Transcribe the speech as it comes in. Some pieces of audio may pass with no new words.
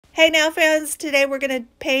Hey nail fans, today we're going to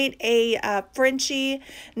paint a Frenchy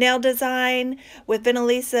nail design with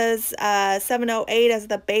VENALISA's 708 as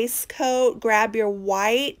the base coat. Grab your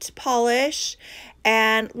white polish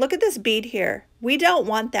and look at this bead here. We don't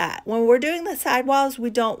want that. When we're doing the sidewalls,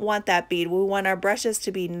 we don't want that bead. We want our brushes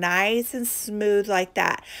to be nice and smooth like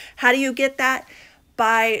that. How do you get that?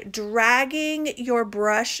 By dragging your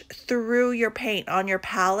brush through your paint on your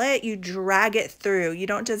palette. You drag it through. You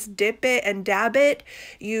don't just dip it and dab it.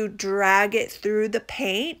 You drag it through the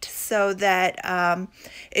paint so that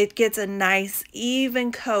it gets a nice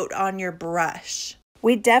even coat on your brush.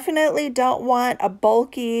 We definitely don't want a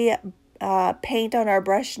bulky paint on our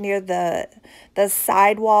brush near the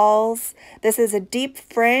side walls. This is a deep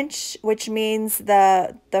French, which means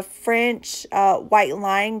the French white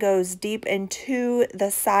line goes deep into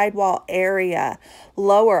the sidewall area,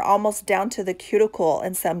 lower, almost down to the cuticle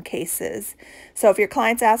in some cases. So if your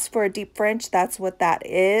clients ask for a deep French, that's what that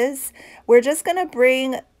is. We're just going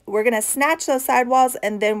to snatch those sidewalls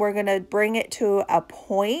and then we're going to bring it to a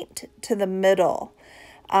point to the middle.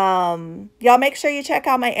 Y'all make sure you check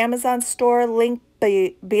out my Amazon store, link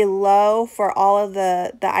below for all of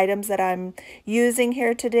the items that I'm using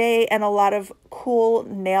here today, and a lot of cool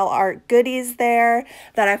nail art goodies there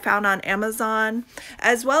that I found on Amazon,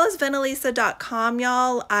 as well as VENALISA.com,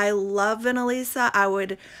 y'all. I love VENALISA. I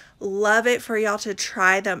would love it for y'all to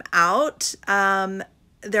try them out.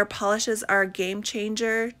 Their polishes are a game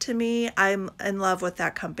changer to me. I'm in love with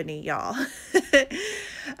that company, y'all.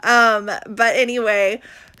 But anyway,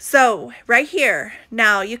 so right here,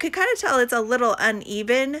 now you can kind of tell it's a little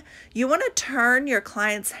uneven. You want to turn your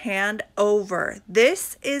client's hand over.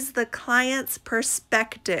 This is the client's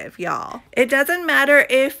perspective, y'all. It doesn't matter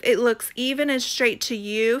if it looks even and straight to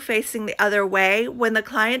you facing the other way. When the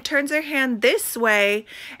client turns their hand this way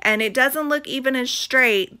and it doesn't look even and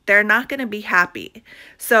straight, they're not going to be happy.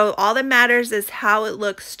 So all that matters is how it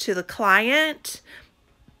looks to the client.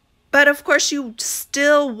 But of course, you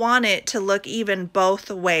still want it to look even both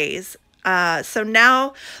ways. So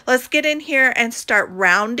now let's get in here and start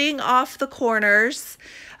rounding off the corners.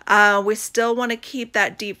 We still want to keep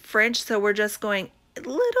that deep French, so we're just going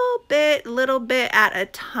little bit at a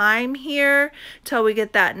time here till we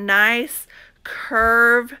get that nice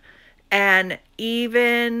curve and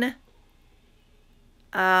even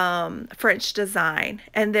French design.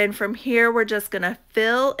 And then from here, we're just going to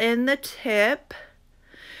fill in the tip.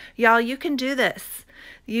 Y'all, you can do this.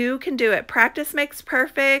 You can do it. Practice makes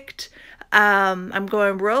perfect. I'm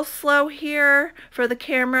going real slow here for the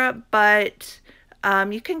camera, but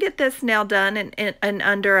you can get this nail done in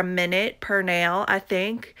under a minute per nail, I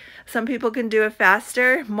think. Some people can do it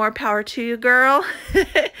faster. More power to you, girl.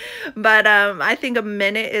 But I think a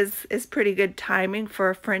minute is pretty good timing for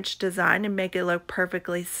a French design and make it look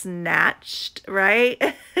perfectly snatched,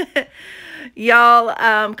 right?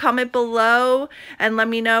 Y'all, comment below and let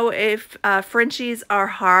me know if Frenchies are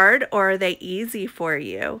hard or are they easy for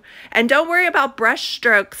you. And don't worry about brush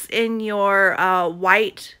strokes in your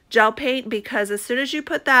white gel paint, because as soon as you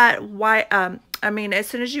put that white, as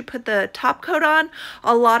soon as you put the top coat on,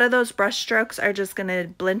 a lot of those brush strokes are just going to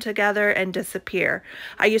blend together and disappear.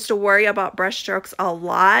 I used to worry about brush strokes a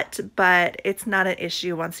lot, but it's not an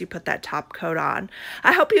issue once you put that top coat on.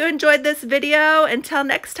 I hope you enjoyed this video. Until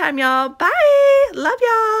next time, y'all. Bye. Love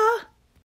y'all.